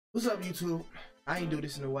What's up, YouTube? I ain't do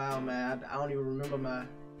this in a while, man. I don't even remember my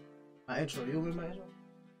intro. You remember my intro?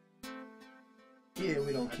 Yeah,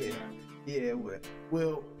 we don't care. Yeah,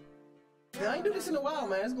 well, I ain't do this in a while,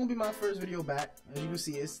 man. It's gonna be my first video back. As you can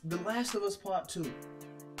see, it's The Last of Us Part 2.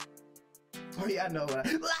 Oh yeah, I know.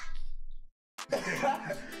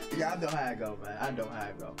 Yeah, I know how it go, man. I know how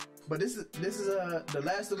it go. But this is The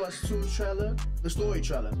Last of Us 2 trailer, the story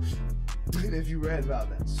trailer. And if you read about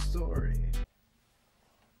that story.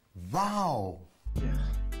 Wow. Yeah.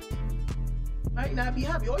 Might not be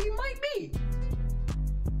happy, or you might be.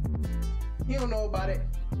 He don't know about it.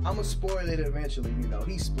 I'ma spoil it eventually, you know.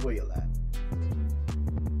 He spoil that.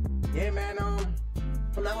 Yeah, man. I'm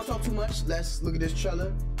not gonna talk too much. Let's look at this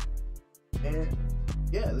trailer. And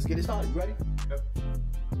yeah, let's get it started. You ready? Yep.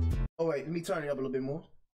 Oh wait, let me turn it up a little bit more.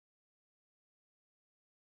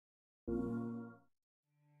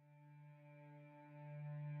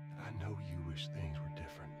 I know you wish things were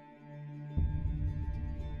different.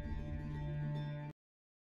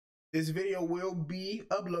 This video will be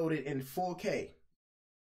uploaded in 4K.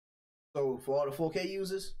 So for all the 4K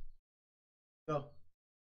users, go.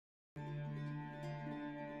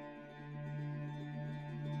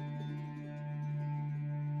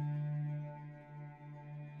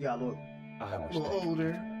 Yeah, look. I was a little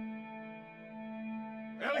older.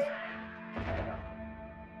 Ellie!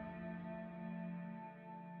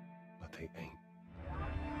 But they ain't.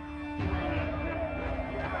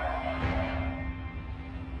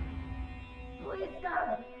 Please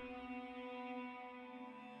stop.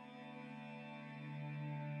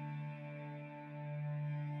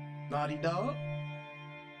 Naughty Dog.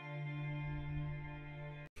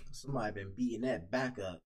 Somebody been beating that back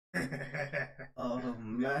up. Oh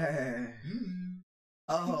man.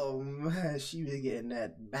 Oh man, she been getting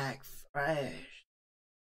that back fresh.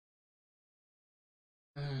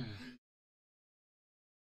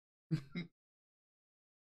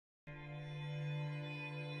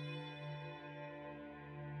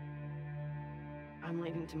 I'm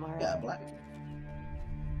leaving tomorrow. Yeah, black. To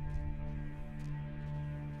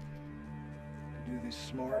do this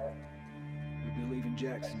smart, we'd be leaving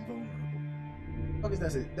Jackson vulnerable. Fuck is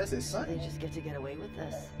that? That's his So they son. just get to get away with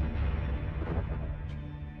this.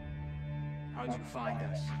 How'd you find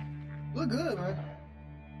us? Look good, man.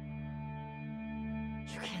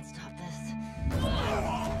 You can't stop this.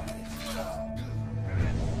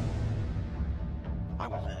 I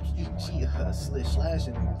was She slit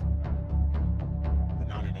slashing niggas. but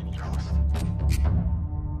not at any cost.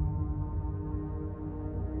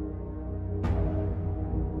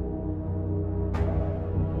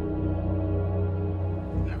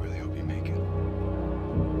 I really hope you make it.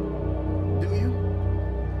 Do you?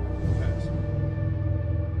 Yes.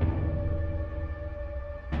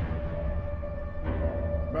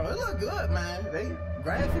 Bro, it look good, man. They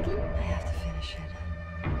graphically. I have to finish it.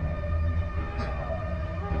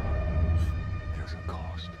 There's a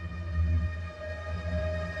cost.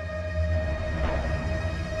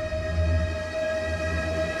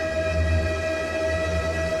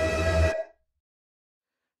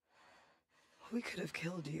 We could have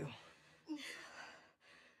killed you.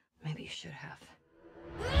 Maybe you should have.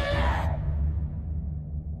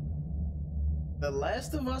 The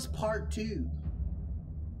Last of Us Part 2.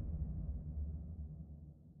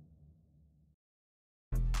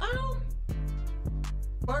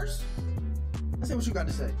 First, let's see what you got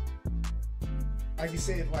to say. Like you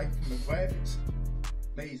said, like from the graphics,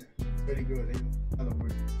 amazing, pretty good. I love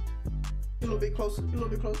it. A little bit closer. A little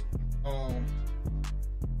bit closer.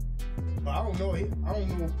 But I don't know. I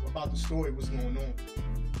don't know about the story. What's going on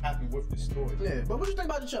happening with the story? Yeah, but what you think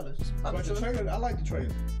about the trailers? But the trailer, I like the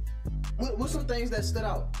trailer. What's some things that stood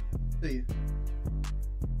out to you?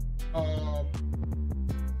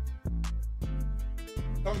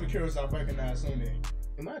 Some of the characters I recognize on there.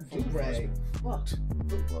 Am I do-rag? Fucked.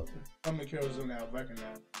 Some of the characters on there I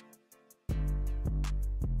recognize.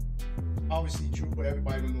 Obviously, Drew, but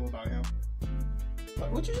everybody will know about him.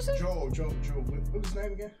 What you just say? Joel. What was his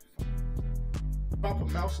name again? If I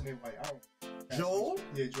pronouncing it right, I don't. Joel?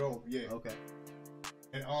 Yeah, Joel. Yeah. Okay.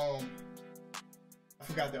 And I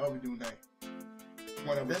forgot the other dude's name.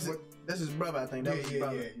 One of That's his brother, I think. That was his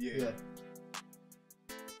brother. Yeah.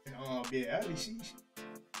 And yeah, at least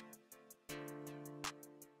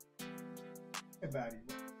everybody.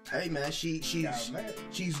 Hey man, she's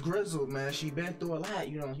grizzled, man. She been through a lot,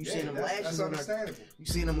 you know. You seen them lashes on her. You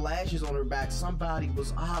seen them lashes on her back. Somebody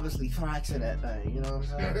was obviously flexing that thing. You know what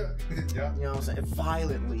I'm saying? Yeah. You know what I'm saying?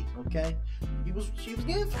 Violently, okay. She was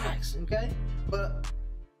getting flexed, okay. But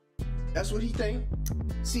that's what he think.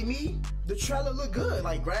 See me, the trailer look good.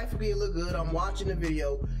 Like graphically, it look good. I'm watching the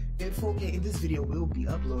video. in 4K. And this video will be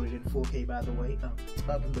uploaded in 4K, by the way. Up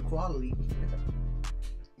in the quality.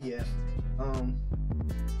 Yeah.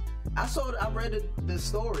 I read the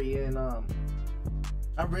story, and I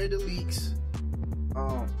read the leaks.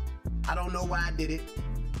 I don't know why I did it.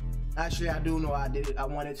 Actually, I do know I did it. I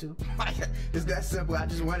wanted to. It's that simple. I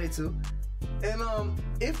just wanted to. And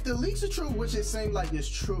if the leaks are true, which it seems like it's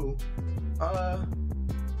true, I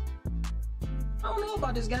don't know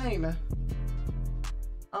about this game, man.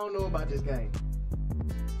 I don't know about this game.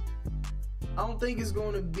 I don't think it's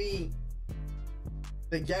going to be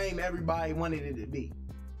the game everybody wanted it to be.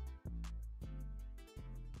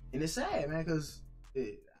 And it's sad, man, because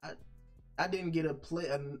I didn't get a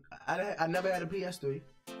I never had a PS3.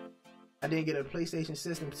 I didn't get a PlayStation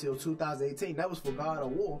system until 2018. That was for God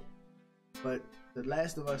of War. But The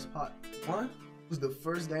Last of Us Part 1 was the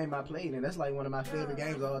first game I played, and that's like one of my favorite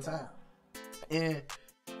games of all time. And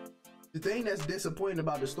the thing that's disappointing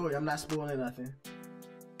about the story, I'm not spoiling nothing,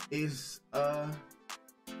 is The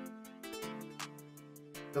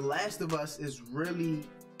Last of Us is really,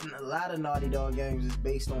 a lot of Naughty Dog games is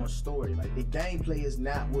based on story. Like, the gameplay is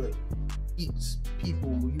not what keeps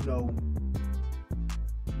people,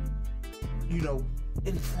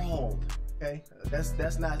 enthralled. Okay,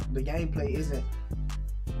 that's not, the gameplay isn't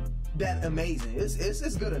that amazing.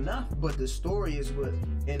 It's good enough, but the story is what,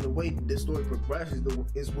 and the way the story progresses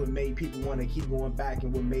is what made people want to keep going back,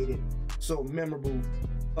 and what made it so memorable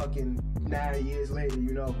fucking 9 years later,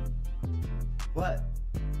 But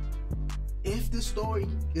if the story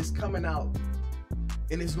is coming out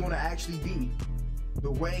and it's going to actually be the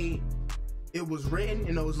way it was written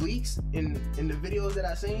in those leaks, in the videos that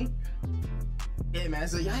I seen, yeah, man,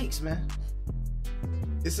 it's a yikes, man.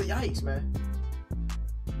 It's a yikes, man.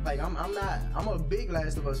 Like, I'm a big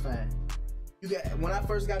Last of Us fan. When I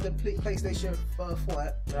first got the PlayStation 4,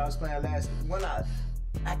 when I was playing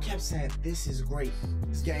I kept saying, this is great.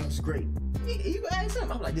 This game's great. You ask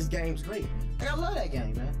him, I'm like, this game's great. Like, I love that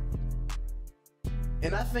game, man.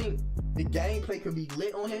 And I think the gameplay could be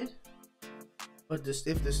lit on here, but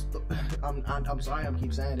I'm sorry I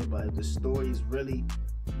keep saying it, but if the story is really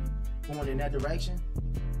going in that direction,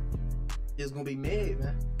 it's gonna be mid,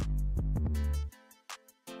 man.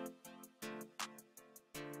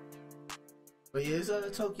 But yeah,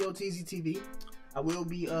 it's Tokyo TZ TV. I will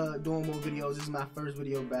be doing more videos. This is my first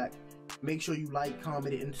video back. Make sure you like,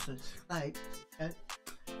 comment, and subscribe. Okay?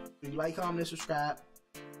 You like, comment, and subscribe.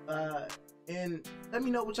 And let me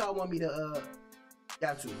know what y'all want me to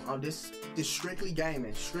get to. This strictly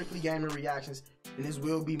gaming reactions, and this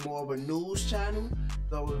will be more of a news channel.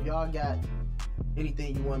 So if y'all got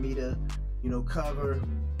anything you want me to, cover,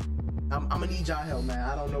 I'm gonna need y'all help, man.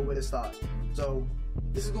 I don't know where to start. So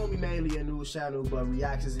this is gonna be mainly a news channel, but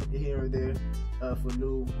reactions here and there for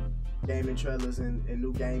new gaming trailers and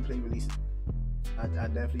new gameplay releases. I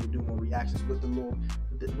definitely do more reactions with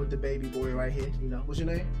the baby boy right here. What's your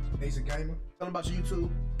name? Amazing Gamer. Tell them about your YouTube.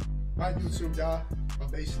 My YouTube, y'all. I'm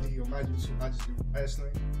basically on my YouTube. I just do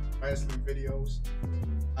wrestling videos.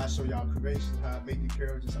 I show y'all creations, how I make the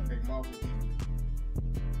characters. I make Marvel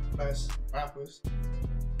plus rappers.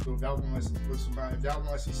 So if y'all want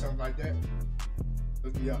to see something like that,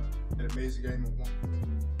 look me up at Amazing Gamer 1.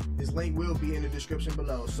 This link will be in the description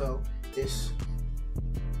below. So it's,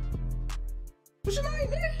 what's your name,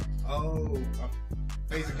 man? Oh,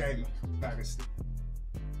 Amazing Gamer.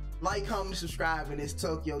 Like, comment, subscribe, and it's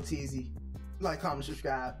Tokyo TZ. Like, comment,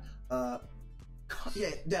 subscribe.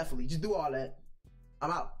 Yeah, definitely. Just do all that.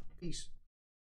 I'm out. Peace.